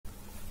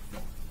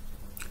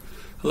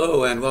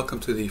Hello and welcome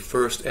to the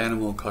first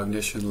Animal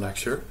Cognition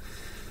lecture.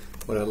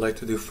 What I'd like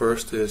to do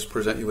first is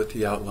present you with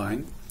the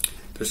outline.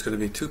 There's going to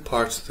be two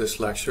parts to this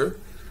lecture.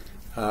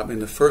 In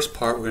the first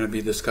part, we're going to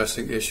be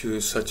discussing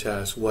issues such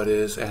as what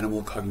is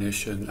animal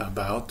cognition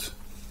about,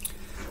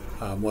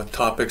 what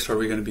topics are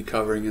we going to be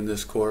covering in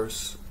this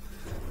course,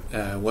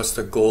 what's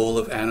the goal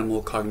of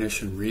animal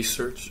cognition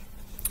research,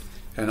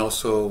 and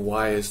also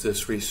why is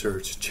this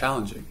research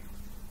challenging.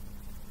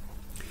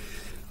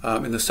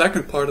 In the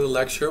second part of the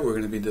lecture, we're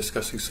going to be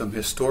discussing some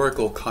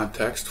historical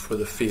context for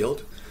the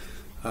field,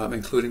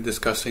 including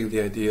discussing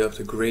the idea of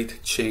the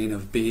great chain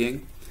of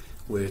being,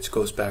 which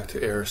goes back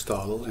to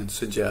Aristotle and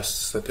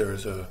suggests that there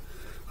is a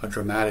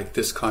dramatic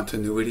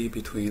discontinuity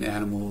between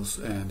animals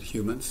and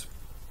humans.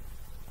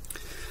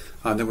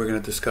 Then we're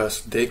going to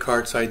discuss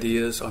Descartes'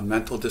 ideas on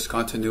mental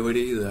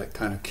discontinuity that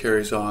kind of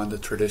carries on the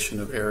tradition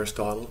of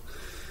Aristotle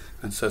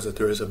and says that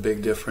there is a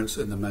big difference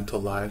in the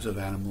mental lives of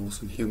animals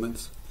and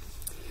humans.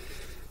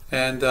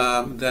 And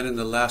then in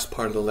the last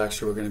part of the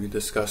lecture, we're going to be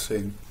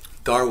discussing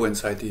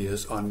Darwin's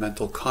ideas on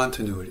mental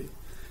continuity.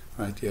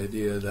 Right? The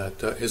idea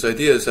that his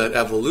idea is that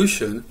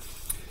evolution,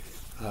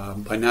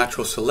 by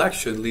natural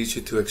selection, leads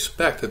you to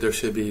expect that there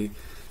should be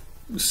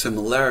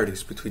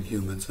similarities between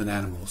humans and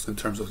animals in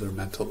terms of their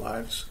mental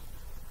lives.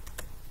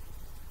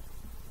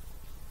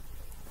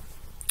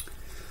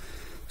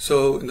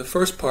 So in the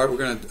first part, we're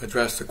going to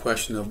address the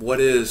question of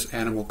what is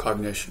animal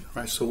cognition.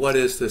 Right? So what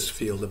is this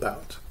field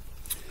about?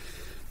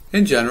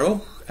 In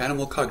general,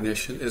 animal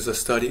cognition is a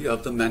study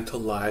of the mental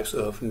lives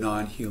of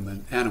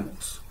non-human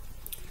animals.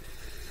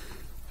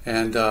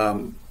 And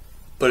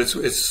but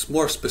it's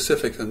more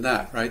specific than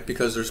that, right?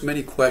 Because there's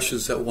many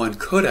questions that one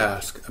could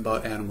ask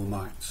about animal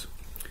minds.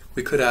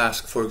 We could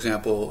ask, for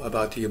example,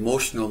 about the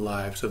emotional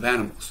lives of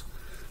animals.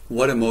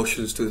 What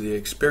emotions do they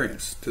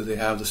experience? Do they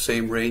have the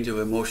same range of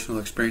emotional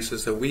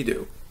experiences that we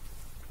do?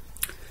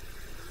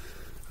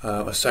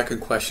 A second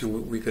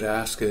question we could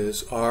ask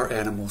is, are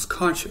animals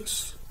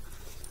conscious?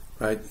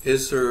 Right?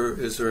 Is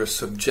there a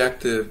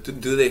subjective,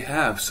 do they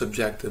have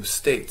subjective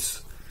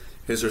states?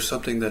 Is there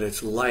something that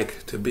it's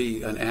like to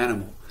be an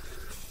animal?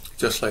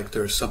 Just like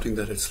there's something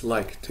that it's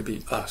like to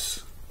be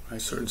us,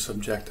 right? Certain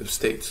subjective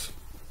states.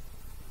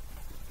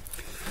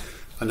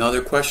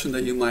 Another question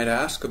that you might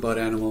ask about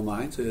animal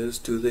minds is,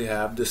 do they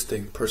have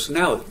distinct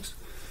personalities?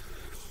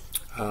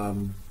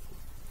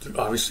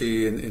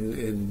 Obviously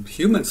in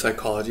human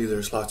psychology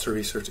there's lots of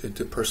research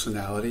into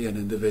personality and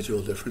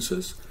individual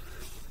differences.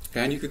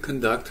 And you could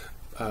conduct,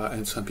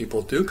 and some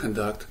people do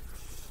conduct,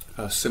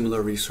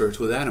 similar research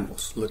with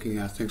animals, looking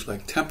at things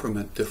like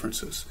temperament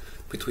differences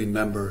between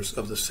members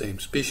of the same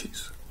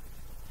species.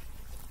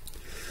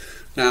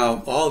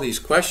 Now, all these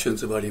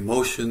questions about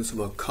emotions,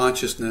 about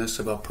consciousness,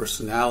 about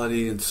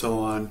personality, and so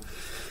on,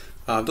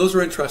 those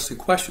are interesting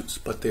questions,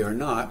 but they are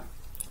not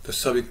the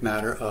subject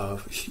matter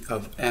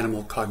of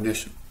animal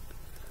cognition.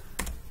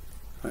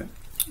 Right?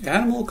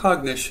 Animal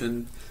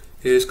cognition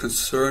is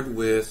concerned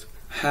with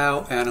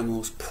how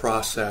animals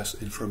process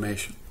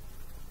information.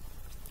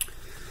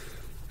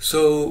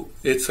 So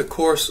it's a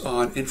course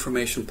on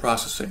information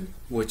processing,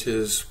 which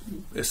is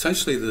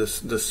essentially the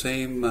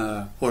same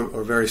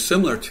or very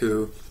similar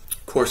to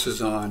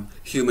courses on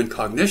human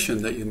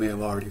cognition that you may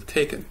have already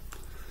taken.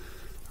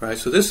 Right?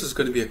 So this is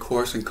going to be a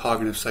course in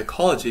cognitive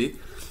psychology.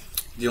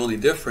 The only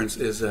difference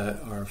is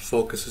that our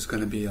focus is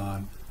going to be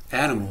on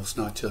animals,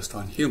 not just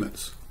on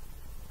humans.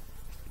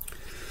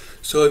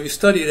 So if you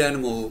studied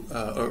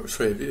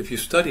if you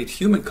studied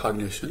human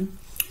cognition,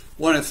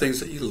 one of the things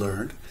that you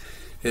learned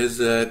is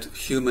that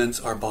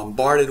humans are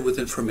bombarded with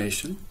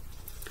information,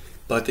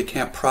 but they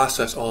can't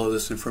process all of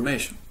this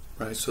information,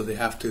 right? So they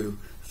have to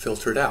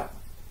filter it out.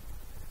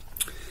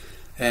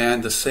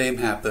 And the same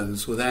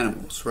happens with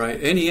animals,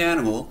 right? Any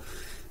animal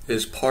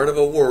is part of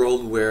a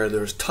world where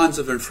there's tons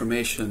of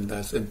information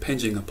that's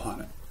impinging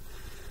upon it,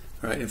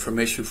 right?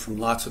 Information from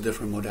lots of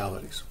different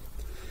modalities.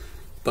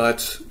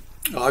 But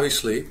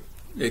obviously,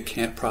 it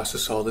can't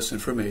process all this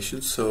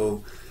information,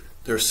 so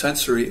their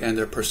sensory and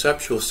their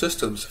perceptual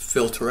systems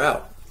filter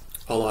out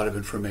a lot of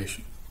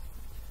information,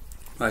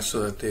 right?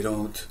 So that they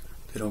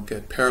don't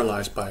get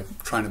paralyzed by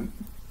trying to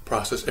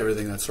process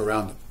everything that's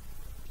around them.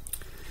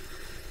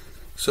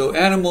 So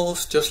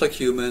animals, just like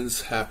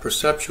humans, have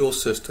perceptual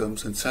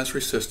systems and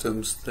sensory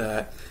systems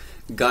that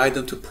guide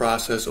them to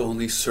process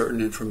only certain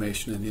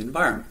information in the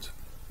environment.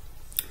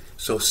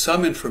 So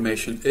some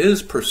information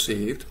is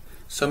perceived,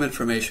 some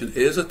information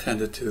is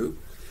attended to,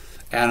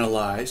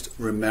 analyzed,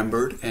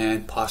 remembered,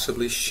 and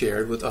possibly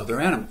shared with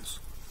other animals.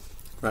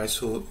 Right?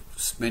 So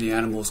many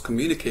animals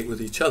communicate with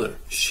each other,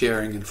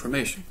 sharing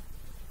information.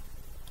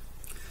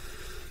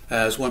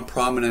 As one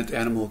prominent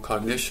animal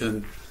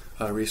cognition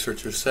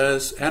researcher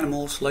says,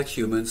 animals, like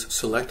humans,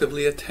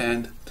 selectively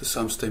attend to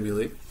some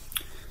stimuli.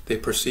 They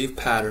perceive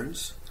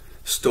patterns,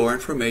 store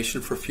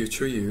information for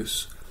future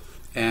use,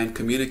 and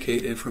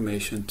communicate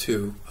information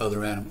to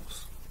other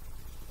animals.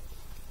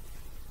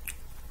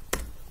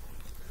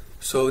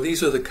 So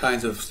these are the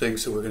kinds of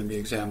things that we're going to be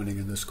examining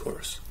in this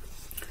course.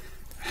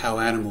 How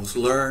animals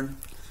learn,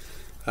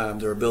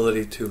 their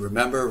ability to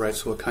remember, right?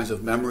 So what kinds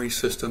of memory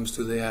systems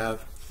do they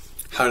have?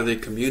 How do they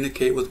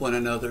communicate with one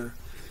another?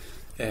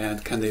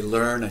 And can they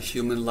learn a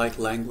human-like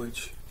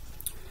language?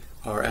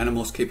 Are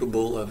animals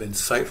capable of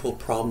insightful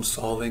problem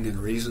solving and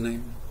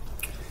reasoning?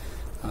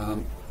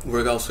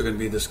 We're also going to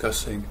be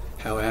discussing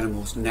how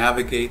animals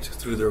navigate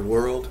through their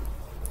world.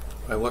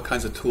 Right? What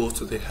kinds of tools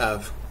do they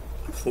have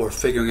for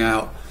figuring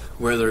out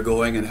where they're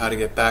going and how to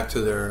get back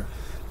to their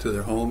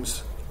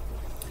homes?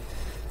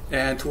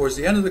 And towards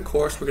the end of the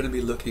course, we're going to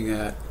be looking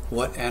at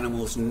what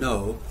animals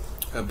know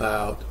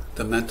about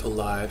the mental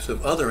lives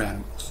of other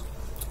animals.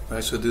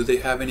 Right? So do they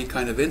have any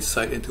kind of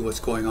insight into what's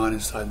going on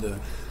inside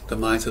the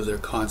minds of their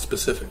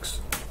conspecifics?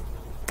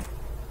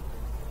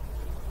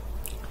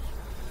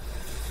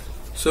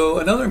 So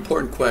another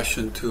important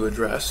question to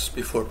address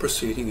before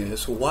proceeding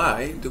is,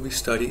 why do we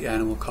study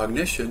animal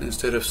cognition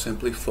instead of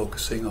simply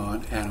focusing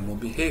on animal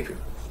behavior?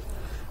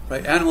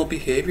 Right? Animal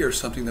behavior is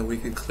something that we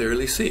can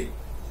clearly see.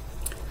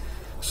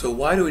 So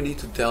why do we need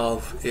to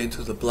delve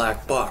into the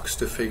black box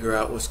to figure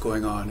out what's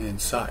going on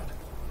inside?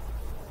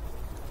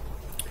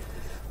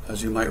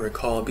 As you might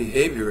recall,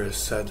 behaviorists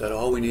said that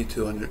all we need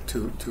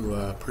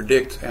to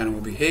predict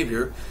animal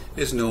behavior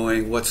is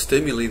knowing what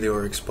stimuli they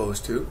were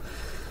exposed to,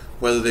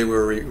 whether they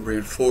were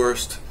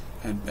reinforced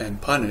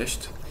and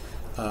punished,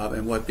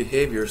 and what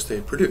behaviors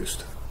they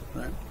produced.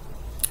 Right?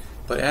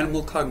 But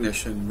animal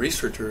cognition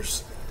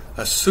researchers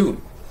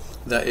assume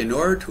that in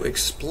order to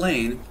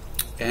explain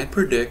and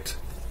predict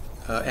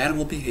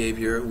animal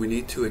behavior, we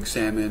need to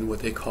examine what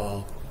they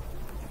call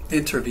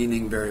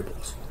intervening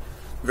variables.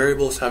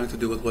 Variables having to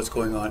do with what's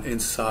going on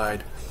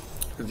inside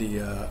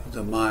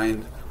the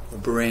mind or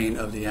brain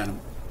of the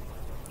animal.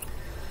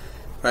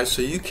 Right?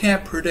 So you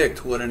can't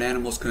predict what an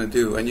animal is going to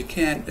do, and you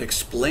can't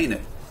explain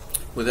it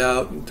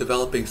without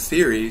developing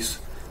theories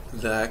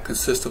that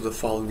consist of the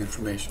following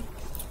information.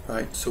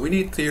 Right? So we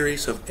need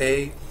theories of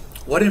A,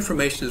 what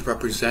information is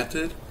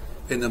represented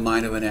in the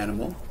mind of an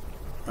animal.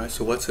 Right?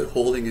 So what's it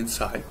holding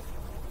inside?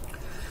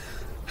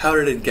 How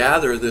did it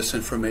gather this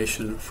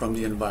information from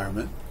the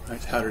environment?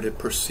 Right? How did it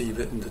perceive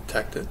it and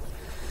detect it?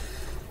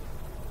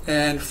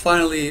 And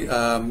finally,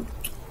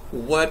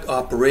 what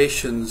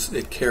operations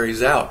it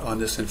carries out on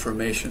this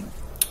information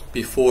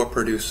before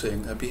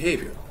producing a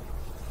behavior.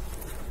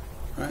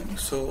 Right?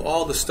 So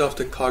all the stuff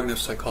that cognitive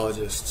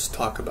psychologists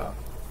talk about.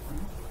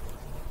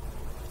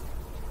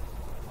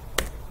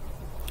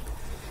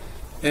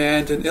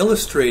 And in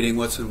illustrating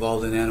what's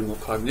involved in animal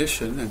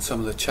cognition and some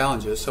of the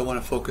challenges, I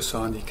want to focus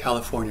on the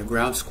California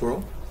ground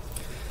squirrel.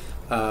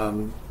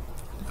 I'm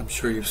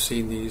sure you've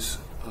seen these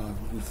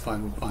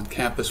on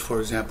campus,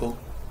 for example.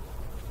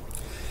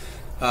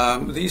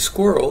 These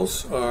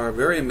squirrels are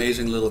very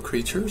amazing little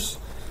creatures,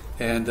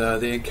 and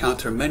they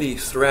encounter many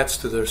threats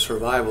to their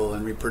survival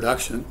and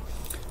reproduction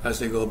as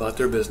they go about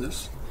their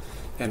business.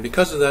 And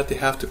because of that, they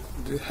have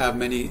to have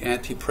many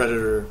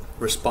anti-predator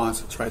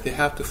responses, right? They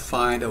have to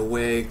find a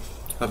way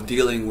of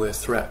dealing with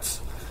threats.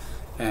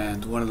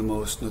 And one of the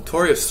most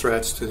notorious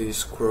threats to these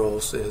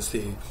squirrels is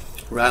the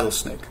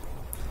rattlesnake.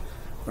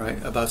 Right?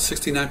 About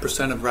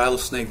 69% of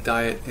rattlesnake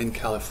diet in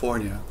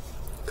California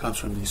comes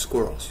from these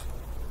squirrels.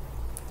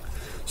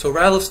 So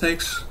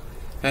rattlesnakes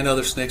and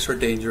other snakes are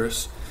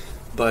dangerous,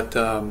 but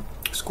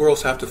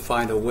squirrels have to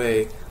find a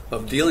way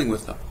of dealing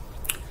with them,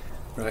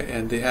 right?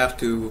 And they have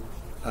to,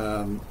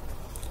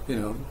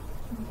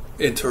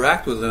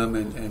 interact with them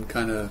and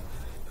kind of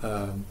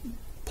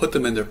put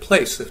them in their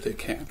place if they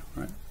can,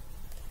 right?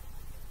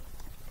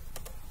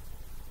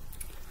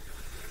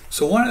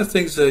 So one of the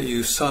things that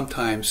you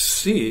sometimes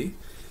see,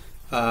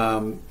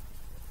 one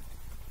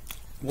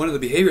of the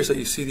behaviors that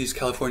you see these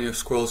California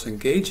squirrels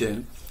engage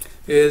in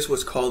is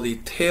what's called the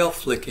tail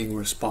flicking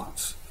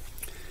response.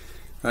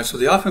 Right, so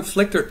they often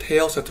flick their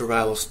tails at the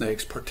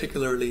rattlesnakes,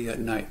 particularly at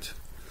night.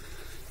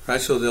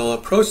 Right, so they'll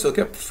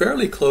get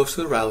fairly close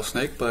to the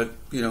rattlesnake, but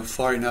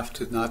far enough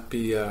to not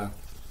be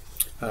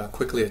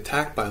quickly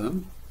attacked by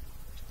them.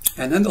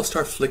 And then they'll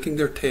start flicking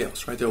their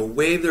tails. Right, they'll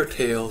wave their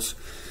tails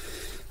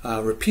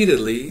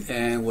repeatedly,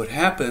 and what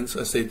happens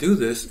as they do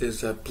this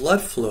is that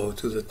blood flow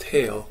to the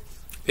tail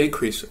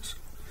increases.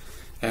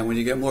 And when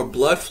you get more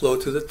blood flow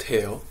to the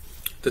tail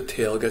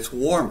gets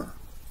warmer.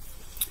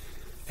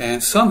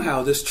 And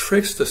somehow this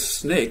tricks the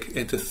snake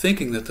into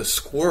thinking that the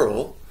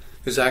squirrel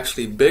is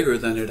actually bigger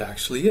than it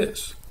actually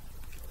is.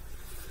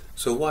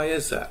 So why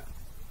is that?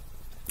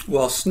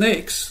 Well,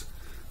 snakes,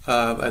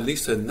 at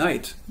least at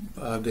night,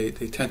 they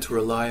tend to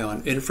rely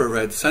on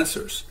infrared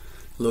sensors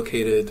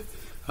located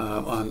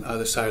on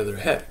either side of their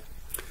head.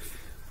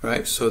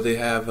 Right? So they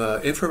have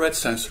infrared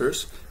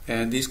sensors,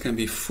 and these can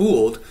be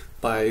fooled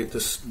by the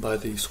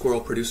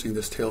squirrel producing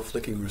this tail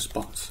flicking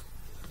response.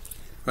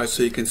 Right,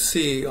 so you can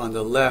see on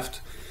the left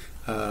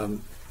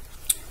an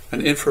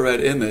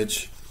infrared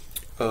image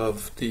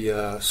of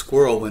the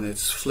squirrel when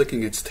it's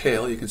flicking its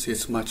tail. You can see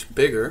it's much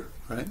bigger,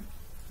 right,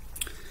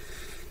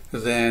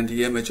 than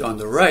the image on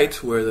the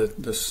right where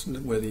the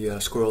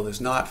squirrel is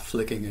not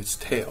flicking its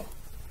tail.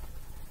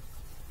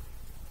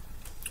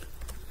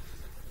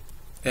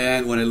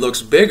 And when it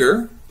looks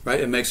bigger, right?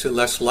 It makes it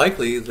less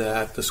likely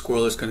that the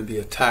squirrel is going to be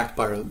attacked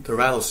by the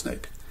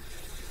rattlesnake.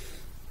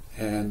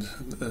 And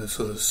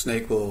so the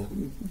snake will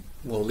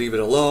leave it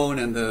alone,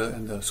 and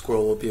the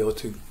squirrel will be able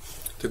to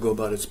go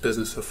about its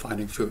business of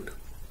finding food.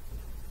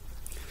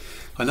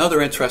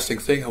 Another interesting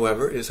thing,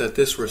 however, is that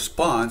this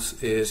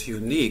response is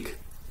unique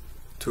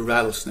to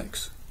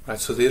rattlesnakes, right?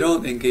 So they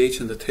don't engage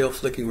in the tail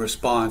flicking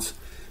response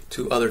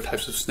to other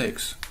types of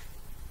snakes.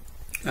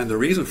 And the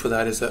reason for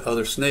that is that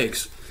other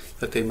snakes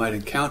that they might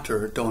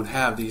encounter don't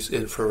have these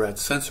infrared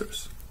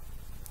sensors.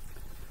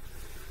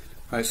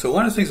 Right, so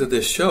one of the things that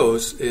this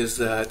shows is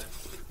that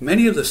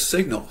many of the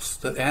signals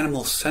that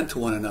animals send to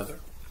one another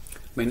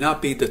may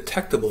not be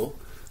detectable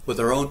with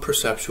our own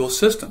perceptual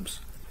systems.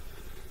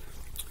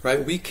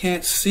 Right? We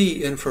can't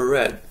see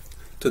infrared.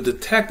 To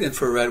detect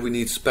infrared, we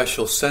need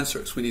special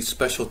sensors. We need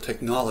special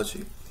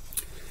technology.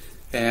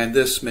 And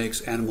this makes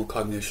animal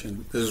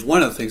cognition, this is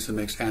one of the things that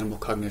makes animal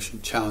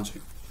cognition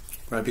challenging.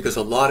 Right? Because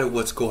a lot of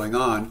what's going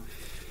on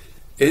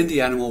in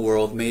the animal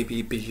world may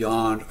be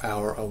beyond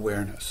our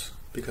awareness,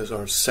 because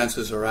our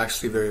senses are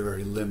actually very,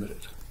 very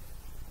limited.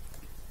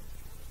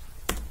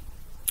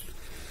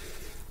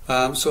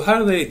 So how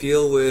do they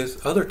deal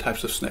with other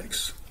types of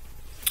snakes?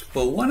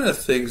 Well, one of the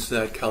things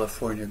that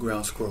California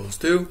ground squirrels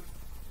do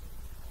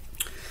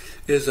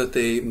is that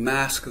they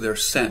mask their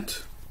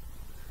scent.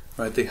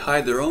 Right? They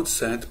hide their own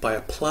scent by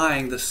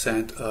applying the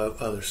scent of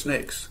other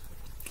snakes.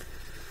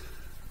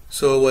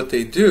 So what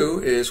they do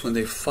is when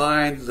they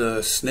find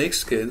the snake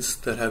skins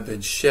that have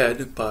been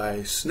shed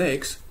by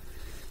snakes,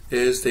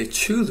 is they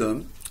chew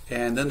them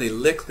and then they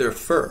lick their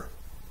fur.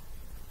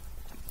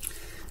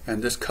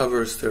 And this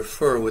covers their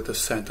fur with the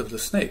scent of the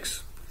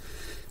snakes.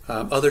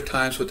 Other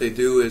times what they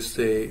do is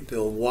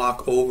they'll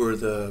walk over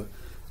the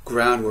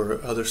ground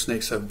where other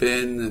snakes have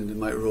been, and they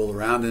might roll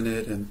around in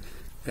it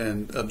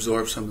and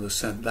absorb some of the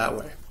scent that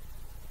way.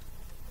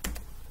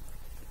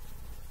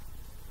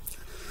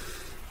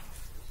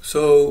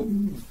 So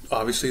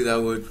obviously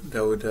that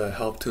would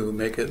help to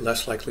make it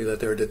less likely that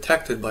they're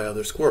detected by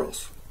other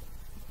squirrels.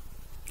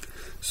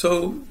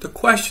 So the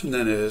question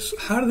then is,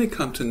 how do they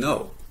come to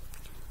know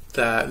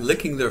that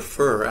licking their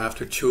fur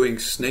after chewing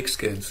snake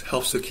skins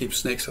helps to keep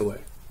snakes away?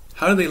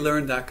 How do they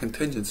learn that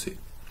contingency?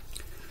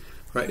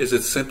 Right? Is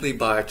it simply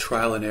by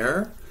trial and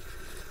error?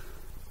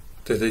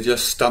 Did they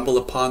just stumble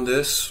upon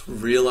this,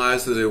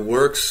 realize that it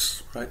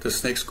works, right? The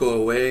snakes go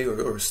away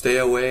or stay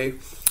away,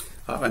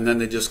 and then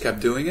they just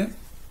kept doing it?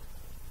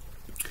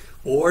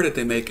 Or did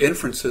they make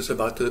inferences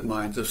about the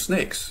minds of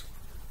snakes?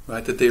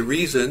 Right? Did they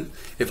reason,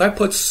 if I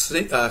put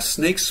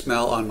snake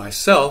smell on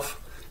myself,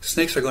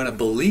 snakes are going to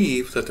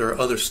believe that there are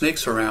other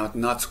snakes around,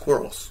 not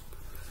squirrels,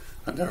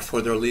 and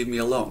therefore they'll leave me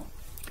alone.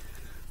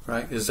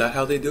 Right? Is that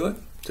how they do it?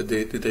 Did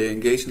they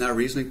engage in that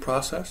reasoning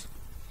process?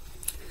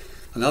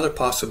 Another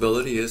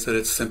possibility is that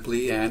it's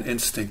simply an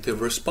instinctive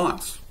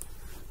response.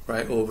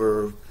 Right?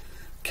 Over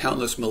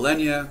countless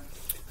millennia,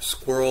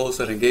 squirrels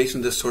that engage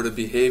in this sort of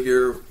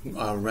behavior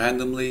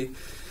randomly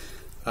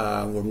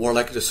were more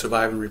likely to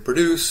survive and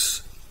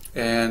reproduce,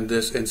 and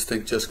this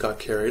instinct just got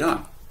carried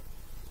on.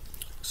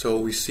 So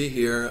we see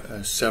here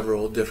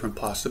several different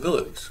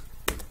possibilities.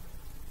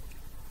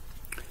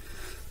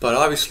 But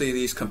obviously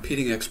these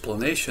competing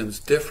explanations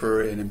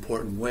differ in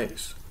important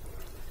ways.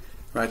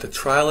 Right? The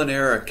trial and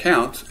error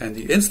account and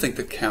the instinct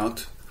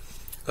account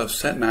of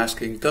scent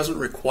masking doesn't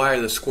require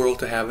the squirrel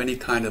to have any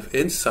kind of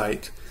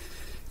insight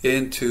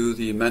into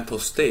the mental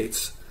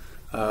states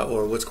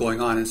or what's going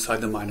on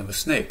inside the mind of a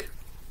snake.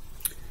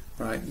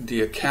 Right?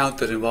 The account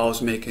that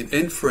involves making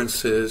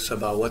inferences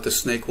about what the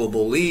snake will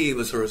believe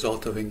as a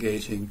result of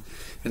engaging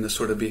in this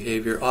sort of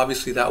behavior,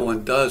 obviously that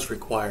one does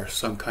require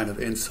some kind of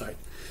insight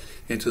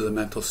into the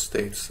mental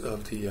states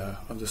of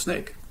the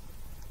snake.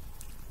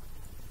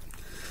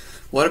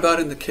 What about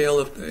in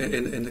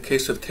the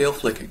case of tail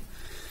flicking?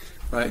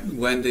 Right?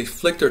 When they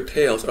flick their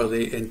tails, are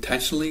they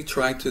intentionally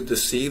trying to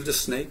deceive the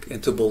snake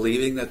into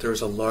believing that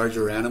there's a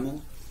larger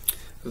animal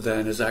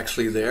than is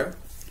actually there?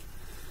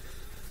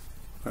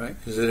 Right?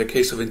 Is it a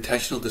case of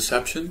intentional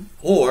deception?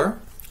 Or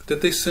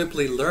did they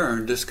simply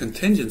learn this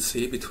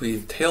contingency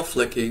between tail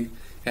flicking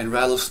and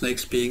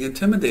rattlesnakes being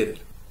intimidated?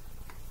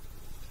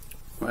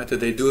 Right? Did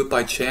they do it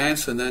by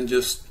chance and then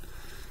just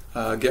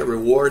get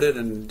rewarded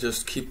and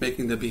just keep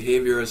making the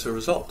behavior as a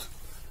result?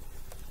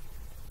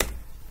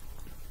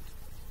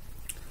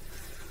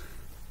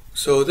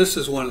 So this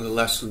is one of the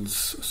lessons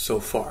so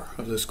far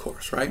of this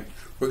course, right?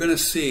 We're going to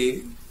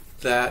see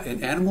that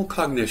in animal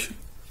cognition,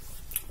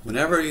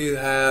 whenever you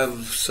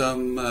have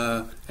some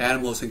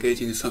animals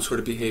engaging in some sort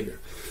of behavior,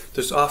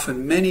 there's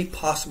often many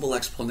possible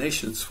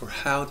explanations for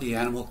how the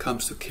animal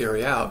comes to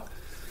carry out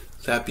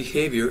that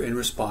behavior in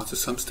response to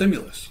some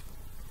stimulus.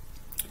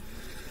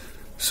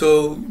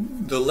 So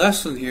the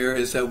lesson here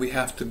is that we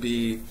have to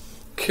be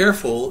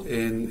careful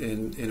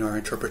in our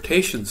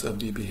interpretations of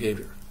the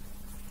behavior.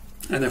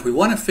 And if we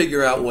want to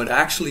figure out what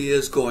actually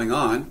is going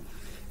on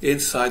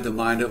inside the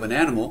mind of an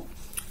animal,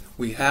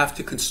 we have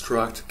to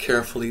construct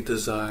carefully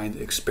designed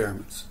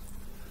experiments.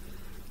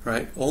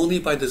 Right? Only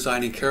by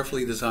designing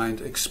carefully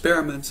designed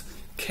experiments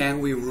can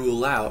we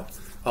rule out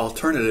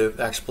alternative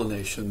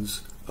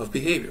explanations of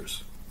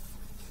behaviors?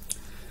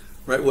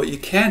 Right? What you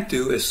can't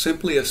do is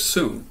simply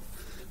assume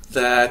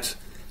that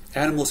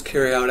animals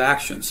carry out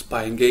actions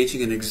by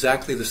engaging in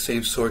exactly the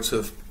same sorts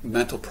of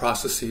mental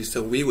processes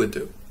that we would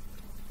do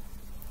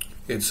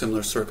in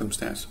similar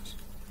circumstances.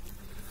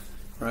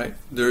 Right?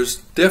 There's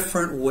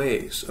different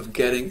ways of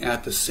getting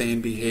at the same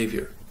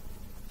behavior.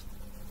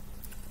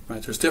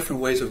 Right? There's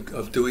different ways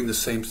of doing the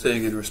same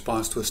thing in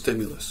response to a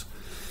stimulus.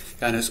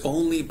 And it's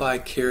only by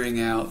carrying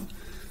out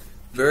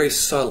very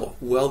subtle,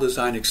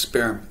 well-designed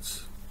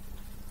experiments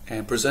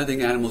and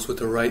presenting animals with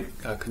the right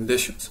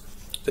conditions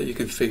that you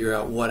can figure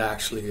out what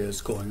actually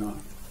is going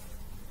on.